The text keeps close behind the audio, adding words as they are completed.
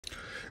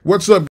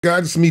What's up,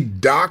 guys? It's me,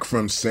 Doc,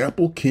 from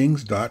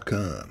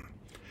SampleKings.com.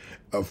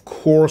 Of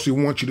course, we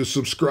want you to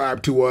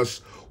subscribe to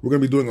us. We're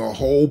going to be doing a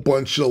whole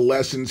bunch of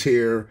lessons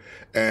here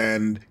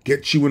and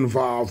get you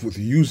involved with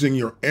using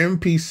your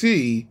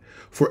MPC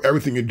for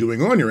everything you're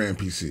doing on your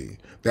MPC.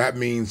 That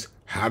means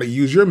how to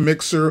use your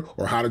mixer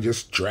or how to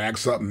just drag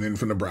something in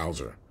from the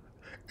browser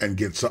and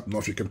get something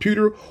off your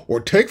computer, or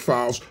take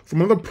files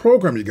from another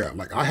program you got.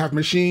 Like I have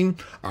Machine,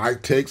 I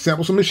take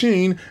samples from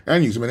Machine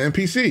and use them in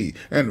MPC,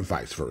 and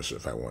vice versa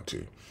if I want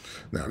to.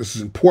 Now, this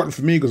is important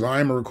for me because I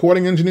am a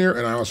recording engineer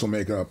and I also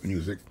make up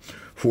music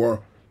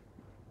for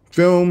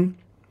film,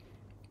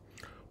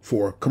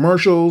 for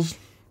commercials,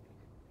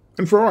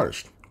 and for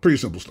artists. Pretty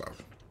simple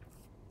stuff.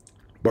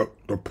 But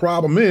the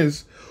problem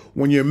is,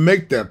 when you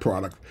make that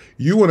product,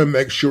 you want to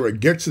make sure it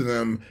gets to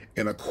them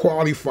in a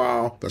quality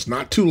file that's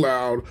not too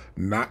loud,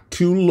 not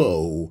too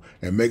low,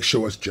 and make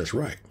sure it's just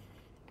right.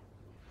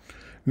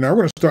 Now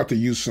we're going to start to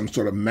use some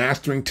sort of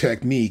mastering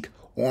technique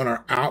on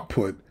our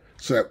output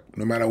so that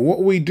no matter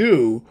what we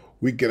do,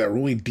 we get a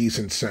really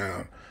decent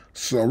sound.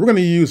 So we're going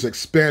to use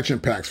expansion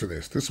packs for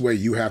this. This way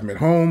you have them at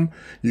home,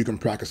 you can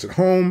practice at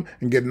home,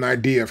 and get an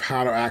idea of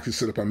how to actually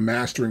set up a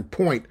mastering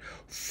point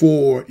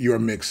for your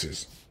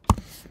mixes.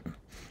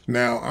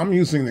 Now, I'm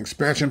using an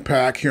expansion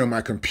pack here on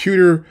my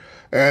computer,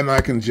 and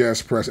I can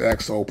just press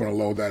X to open or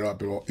load that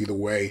up either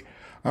way.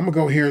 I'm going to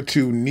go here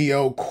to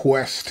Neo Soul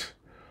Quest,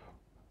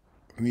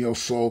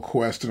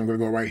 and I'm going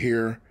to go right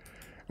here.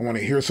 I want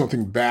to hear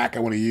something back I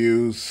want to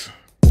use.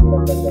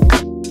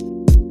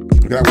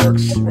 That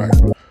works, right?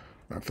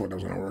 I thought that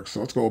was going to work. So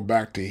let's go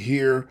back to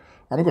here.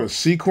 I'm going to go to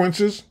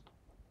Sequences,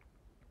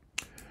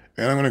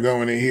 and I'm going to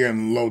go in here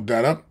and load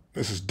that up.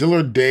 This is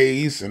Dillard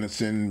Days, and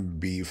it's in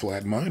B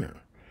flat minor.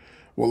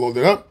 We'll load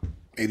it up,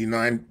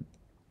 89,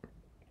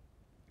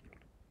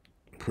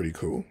 pretty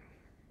cool.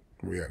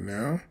 Where we at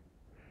now?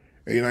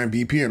 89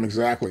 BPM,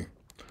 exactly.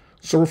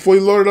 So we're fully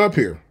loaded up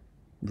here.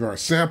 We've got our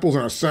samples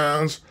and our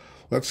sounds.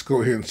 Let's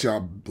go ahead and see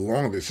how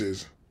long this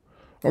is.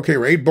 Okay,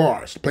 we're 8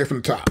 bars, play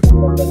from the top.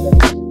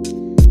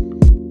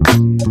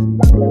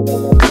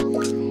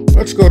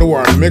 Let's go to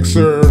our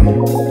mixer.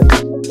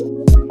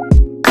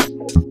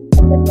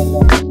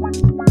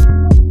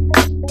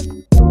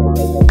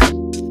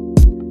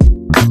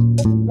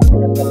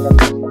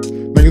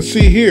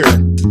 See here,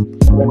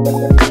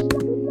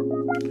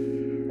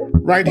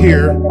 right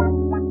here,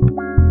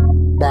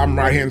 bottom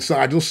right hand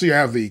side, you'll see I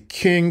have the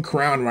king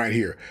crown right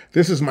here.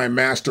 This is my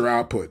master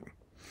output,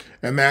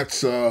 and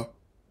that's 1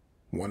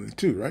 and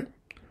 2, right?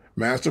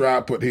 Master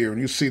output here,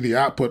 and you see the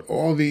output,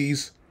 all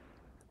these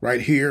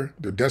right here,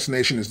 the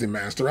destination is the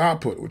master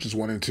output, which is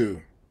 1 and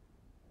 2.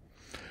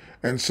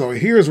 And so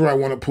here's where I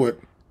want to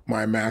put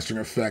my mastering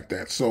effect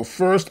at. So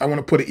first I want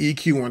to put an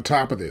EQ on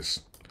top of this.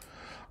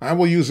 I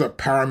will use a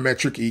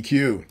parametric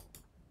EQ.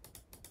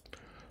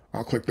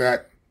 I'll click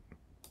that.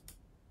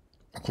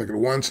 I'll click it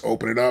once,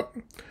 open it up.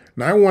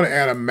 Now I want to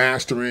add a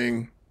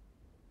mastering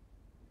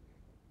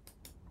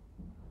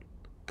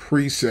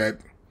preset.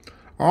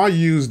 I'll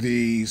use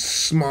the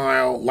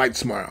light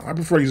smile. I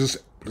prefer to use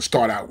this to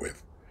start out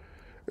with.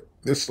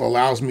 This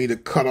allows me to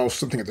cut off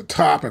something at the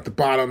top and at the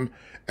bottom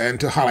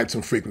and to highlight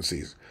some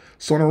frequencies.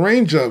 So in a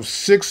range of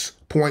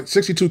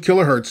 6.62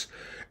 kilohertz,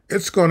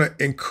 it's going to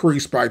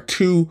increase by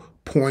 2.6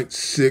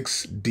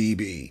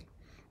 dB.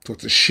 So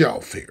it's a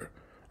shelf here.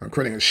 I'm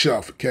creating a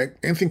shelf. Okay?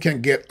 Anything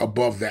can get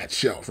above that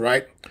shelf,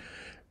 right?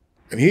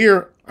 And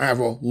here I have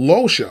a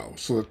low shelf.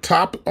 So the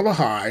top are the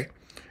high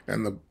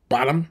and the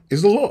bottom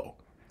is the low.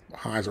 The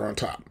highs are on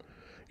top.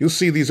 You'll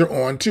see these are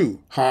on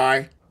too.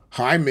 High,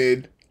 high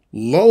mid,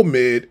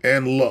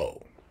 and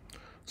low.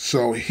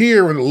 So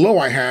here in the low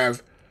I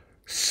have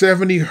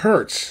 70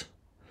 hertz.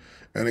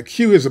 And the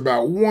Q is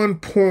about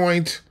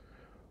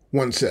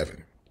 1.17.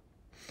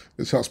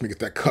 This helps me get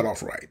that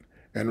cutoff right.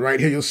 And right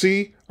here, you'll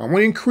see I'm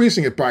only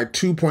increasing it by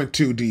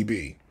 2.2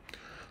 dB.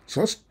 So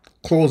let's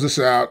close this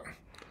out.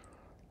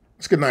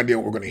 Let's get an idea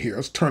what we're going to hear.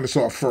 Let's turn this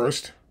off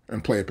first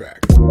and play it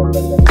back.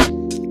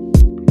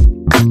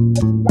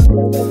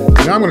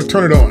 Now I'm going to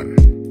turn it on.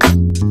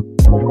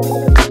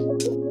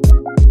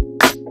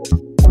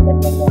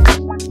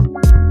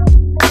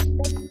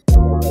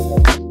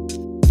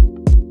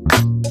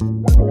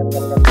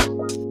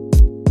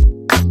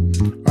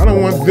 I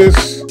don't want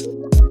this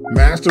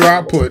master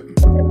output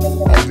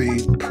of the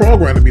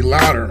program to be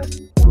louder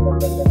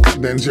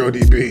than 0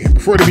 dB. I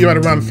prefer it to be right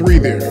around 3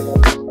 there.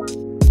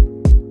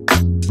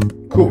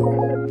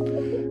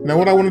 Cool. Now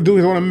what I want to do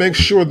is I want to make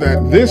sure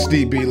that this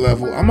dB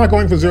level, I'm not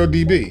going for 0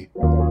 dB. I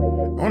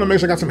want to make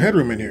sure I got some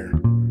headroom in here.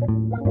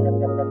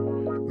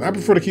 And I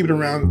prefer to keep it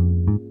around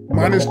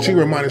 -2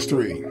 or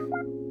 -3.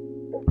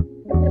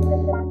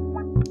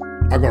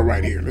 I'll go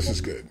right here. This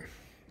is good.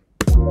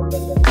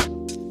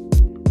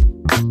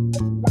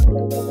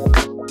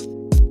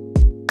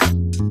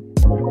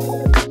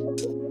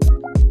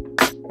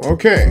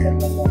 Okay,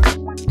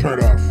 turn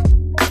it off.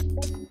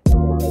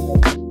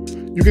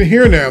 You can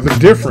hear now the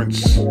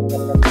difference.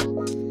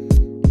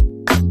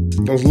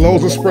 Those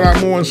lows are spread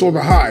out more and so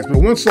the highs. But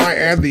once I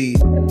add the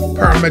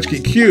parametric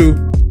EQ,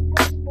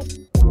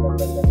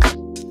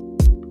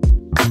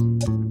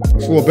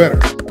 a little better.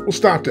 We'll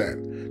stop that.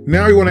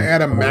 Now you want to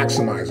add a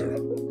maximizer.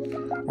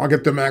 I'll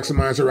get the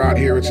maximizer out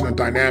here. It's in the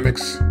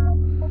dynamics.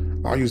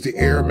 I'll use the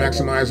air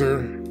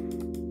maximizer.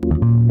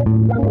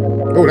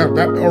 Oh,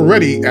 that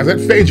already, as that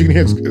fades, you can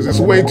hear it's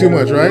way too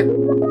much, right?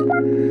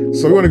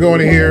 So we want to go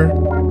into here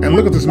and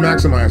look at this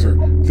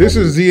maximizer. This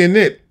is the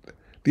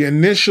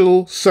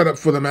initial setup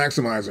for the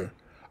maximizer.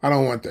 I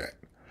don't want that.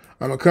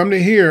 I'm going to come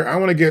to here. I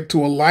want to get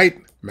to a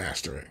light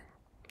mastering.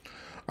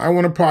 I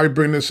want to probably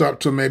bring this up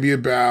to maybe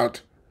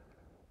about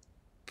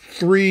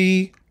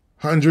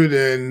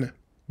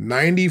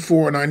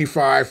 394,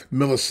 95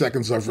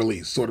 milliseconds of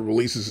release. So it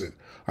releases it.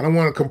 I don't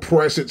want to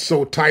compress it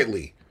so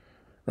tightly,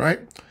 right?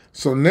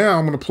 So now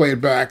I'm going to play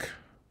it back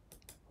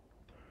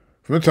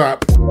from the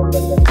top.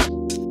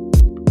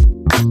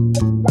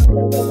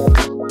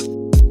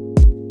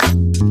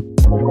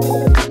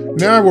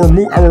 Now I will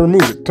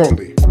remove it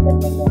totally. You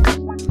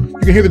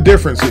can hear the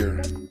difference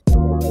here. A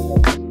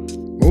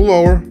little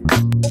lower.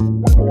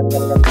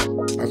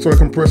 I sort of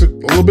compress it a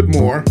little bit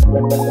more.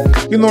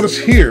 You'll notice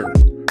here,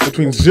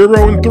 between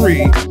 0 and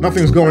 3,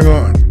 nothing's going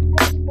on.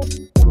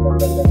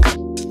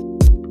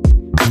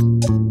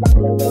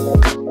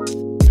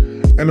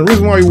 And the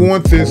reason why we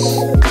want this,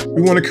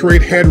 we want to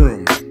create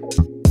headroom.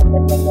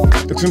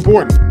 It's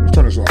important. Let's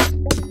turn this off.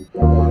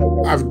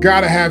 I've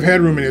got to have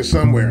headroom in here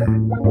somewhere.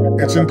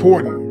 It's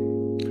important.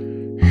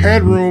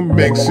 Headroom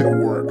makes it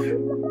work.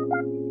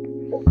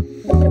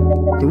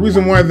 The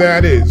reason why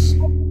that is,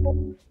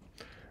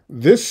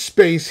 this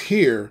space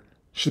here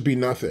should be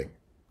nothing.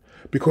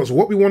 Because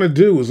what we want to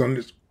do is,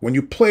 when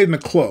you play it in a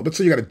club, let's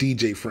say you got a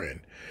DJ friend,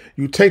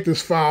 you take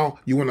this file,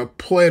 you want to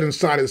play it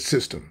inside his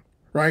system,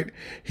 right?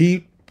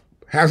 He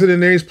has it in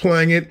there, he's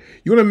playing it.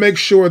 You want to make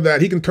sure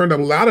that he can turn it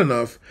up loud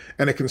enough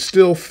and it can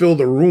still fill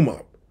the room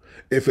up.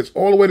 If it's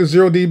all the way to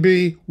 0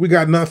 dB, we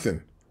got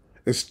nothing.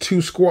 It's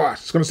too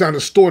squashed. It's going to sound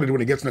distorted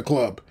when it gets in the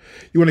club.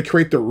 You want to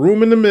create the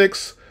room in the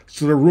mix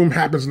so the room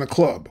happens in the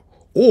club.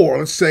 Or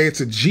let's say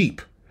it's a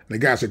Jeep, and the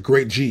guy's a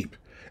great Jeep,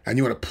 and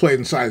you want to play it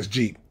inside his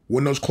Jeep.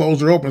 Windows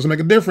closed or open doesn't make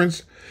a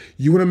difference.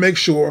 You want to make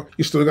sure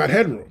you still got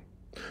headroom.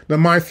 Now,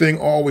 my thing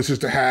always is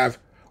to have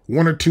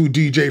 1 or 2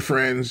 DJ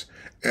friends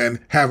and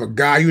have a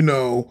guy you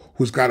know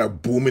who's got a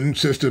booming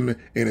system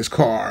in his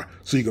car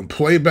so you can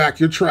play back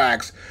your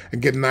tracks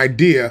and get an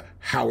idea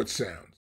how it sounds.